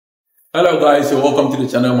Hello guys, so welcome to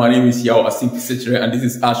the channel. My name is Yao Asimpi and this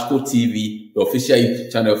is ASHCo TV, the official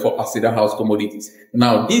YouTube channel for Aseda House Commodities.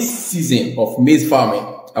 Now, this season of maize farming,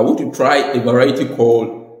 I want to try a variety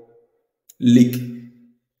called Lick.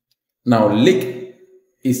 Now, Lick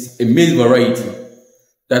is a maize variety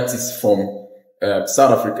that is from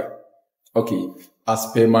South Africa. Okay, as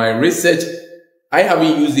per my research, I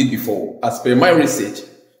haven't used it before. As per my research,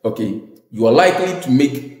 okay, you are likely to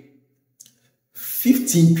make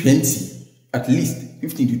 15-20, at least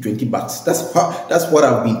 15 to 20 bucks. That's what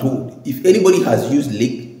I've been told. If anybody has used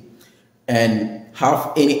Lick and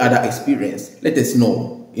have any other experience, let us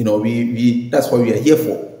know. You know, that's what we are here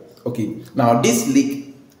for. Okay. Now this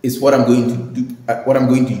Lick is what I'm going to do. What I'm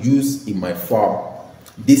going to use in my farm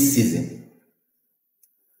this season.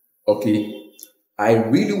 Okay. I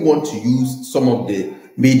really want to use some of the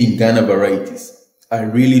made in Ghana varieties. I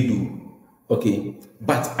really do. Okay,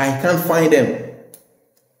 but I can't find them.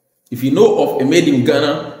 If you know of a made in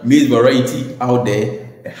Ghana maize variety out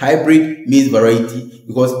there, a hybrid maize variety,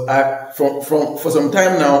 because for some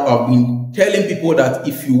time now, I've been telling people that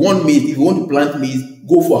if you want maize, if you want to plant maize,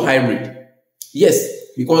 go for hybrid. Yes,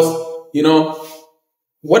 because, you know,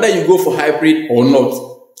 whether you go for hybrid or not,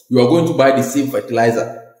 you are going to buy the same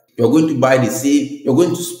fertilizer. You are going to buy the same, you're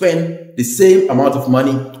going to spend the same amount of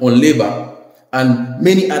money on labor and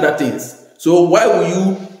many other things. So why will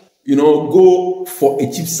you go for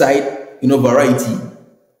a cheap side, variety,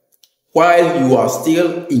 while you are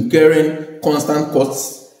still incurring constant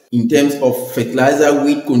costs in terms of fertilizer,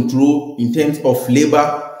 weed control, in terms of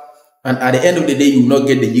labor, and at the end of the day, you will not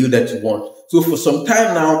get the yield that you want. So for some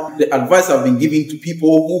time now, the advice I've been giving to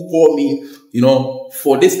people who call me,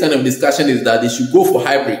 for this kind of discussion is that they should go for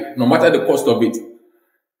hybrid, no matter the cost of it.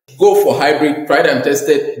 Go for hybrid, tried and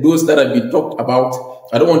tested, those that have been talked about.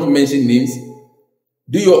 I don't want to mention names.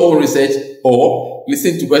 Do your own research or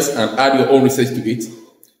listen to us and add your own research to it.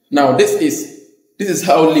 Now, this is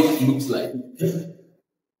how Lick looks like.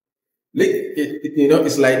 Lick,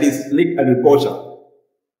 it's like this. Lick agriculture.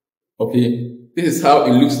 Okay, this is how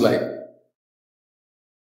it looks like.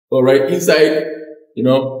 All right, inside,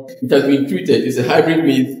 it has been treated. It's a hybrid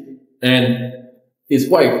maize and it's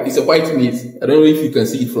white. It's a white maize. I don't know if you can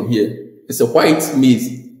see it from here. It's a white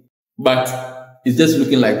maize, but it's just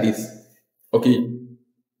looking like this. Okay.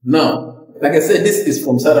 Now, like I said, this is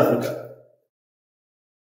from South Africa.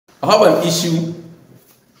 I have an issue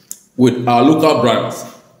with our local brands,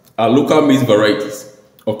 our local maize varieties.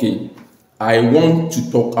 Okay, I want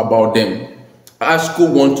to talk about them.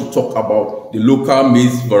 ASHCo want to talk about the local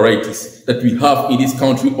maize varieties that we have in this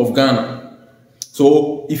country of Ghana.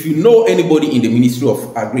 So, if you know anybody in the Ministry of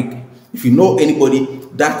Agric, if you know anybody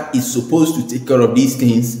that is supposed to take care of these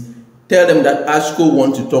things, tell them that ASHCo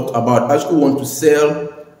want to talk about. ASHCo want to sell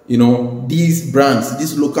these brands,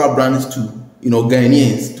 these local brands to,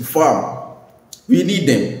 Ghanaians to farm. We need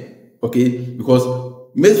them, okay? Because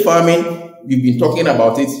maize farming, we've been talking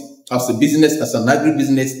about it as a business, as an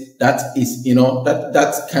agribusiness that is,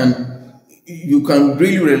 you can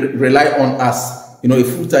really rely on as, a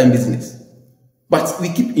full-time business. But we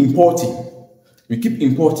keep importing. We keep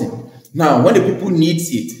importing. Now, when the people needs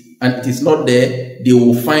it and it is not there, they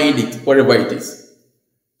will find it wherever it is.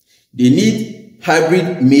 They need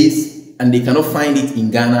hybrid maize and they cannot find it in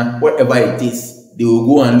Ghana, wherever it is. They will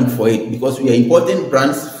go and look for it because we are importing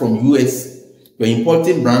brands from US, we are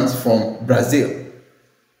importing brands from Brazil.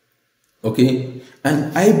 Okay,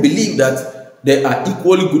 and I believe that there are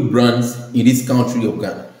equally good brands in this country of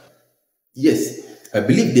Ghana. Yes, I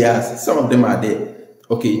believe there are, some of them are there.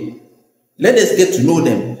 Okay, let us get to know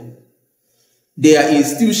them. There are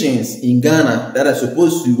institutions in Ghana that are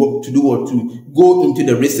supposed to go into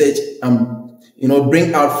the research and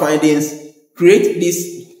bring out findings, create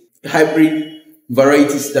these hybrid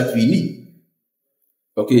varieties that we need.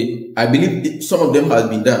 Okay, I believe some of them has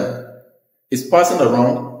been done. It's passing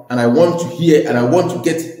around, and I want to hear and I want to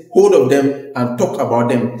get hold of them and talk about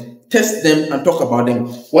them, test them and talk about them.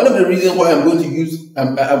 One of the reasons why I'm going to use,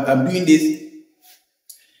 I'm doing this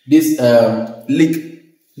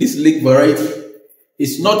Lick variety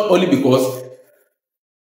is not only because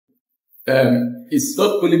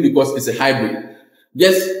it's a hybrid.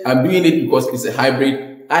 Yes, I'm doing it because it's a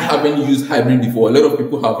hybrid. I haven't used hybrid before. A lot of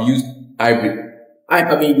people have used hybrid. I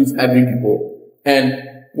haven't used hybrid before. And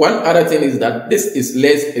one other thing is that this is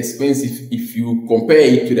less expensive if you compare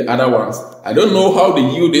it to the other ones. I don't know how the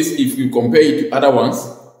yield is if you compare it to other ones,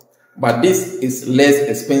 but this is less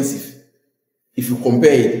expensive. If you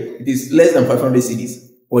compare it, it is less than 500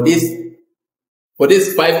 cedis for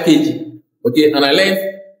this 5 kg. Okay, and I learned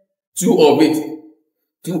 2 of it.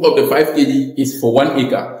 2 of the 5 kg is for 1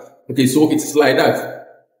 acre. Okay, so it's like that.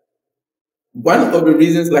 One of the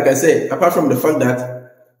reasons, like I said, apart from the fact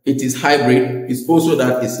that it is hybrid, is also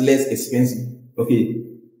that it's less expensive. Okay.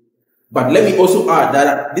 But let me also add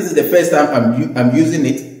that this is the first time I'm using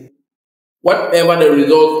it. Whatever the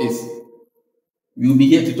result is, we'll be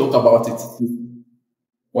here to talk about it.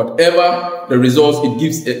 Whatever the results it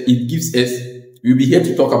gives us, we'll be here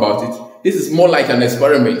to talk about it. This is more like an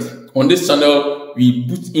experiment. On this channel, we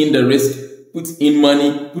put in the risk, put in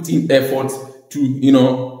money, put in effort to, you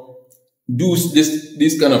know, do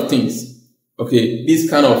this kind of things. Okay, this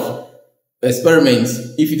kind of experiments.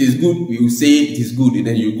 If it is good, we will say it is good, and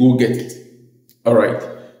then you go get it. All right.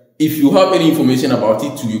 If you have any information about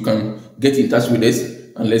it too, you can get in touch with us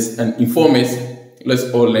and inform us.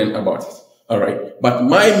 Let's all learn about it. All right. But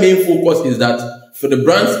my main focus is that for the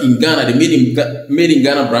brands in Ghana, the made in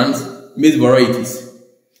Ghana brands, MAIZE varieties,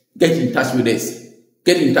 get in touch with us.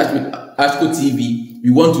 Get in touch with ASHCo TV.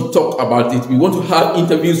 We want to talk about it. We want to have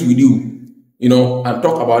interviews with you, you know, and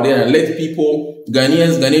talk about it and let people,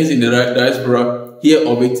 Ghanaians in the diaspora, hear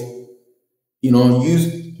of it, you know,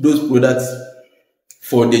 use those products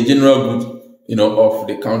for the general good, you know, of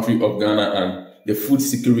the country of Ghana and the food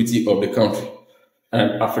security of the country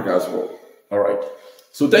and Africa as well. All right.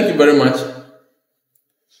 So thank you very much.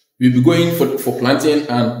 We'll be going for planting,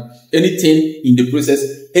 and anything in the process,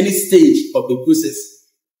 any stage of the process,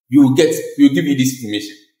 we'll give you this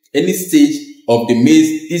information. Any stage of the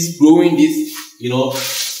maize, this growing, this, you know,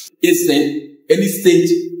 any stage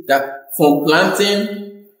that from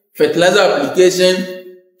planting, fertilizer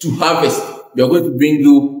application to harvest, we are going to bring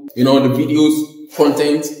you, you know, the videos,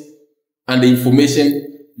 content, and the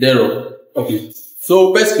information thereof. Okay.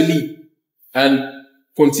 So best believe and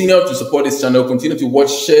continue to support this channel, continue to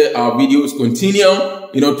watch, share our videos, continue,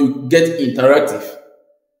 you know, to get interactive.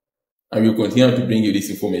 And we'll continue to bring you this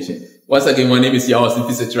information. Once again, my name is Yawon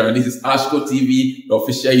Simple, and this is ASHCo TV, the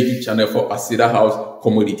official YouTube channel for Aseda House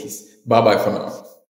Commodities. Bye-bye for now.